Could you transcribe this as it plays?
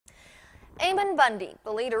Ammon Bundy,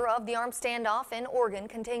 the leader of the armed standoff in Oregon,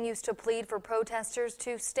 continues to plead for protesters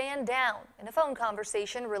to stand down. In a phone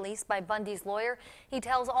conversation released by Bundy's lawyer, he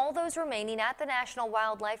tells all those remaining at the National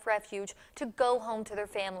Wildlife Refuge to go home to their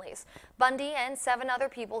families. Bundy and 7 other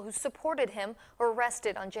people who supported him were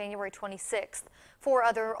arrested on January 26th. 4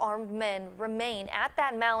 other armed men remain at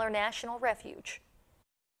that Malheur National Refuge.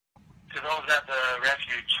 To those at the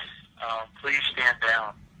refuge, please stand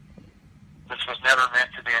down. This was never meant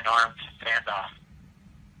to be an armed standoff.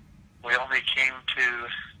 We only came to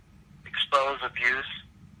expose abuse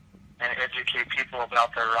and educate people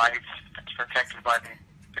about their rights. It's protected by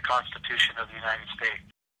the Constitution of the United States.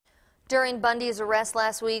 During Bundy's arrest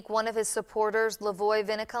last week, one of his supporters, Lavoy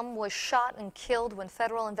Vinicum, was shot and killed when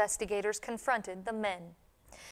federal investigators confronted the men.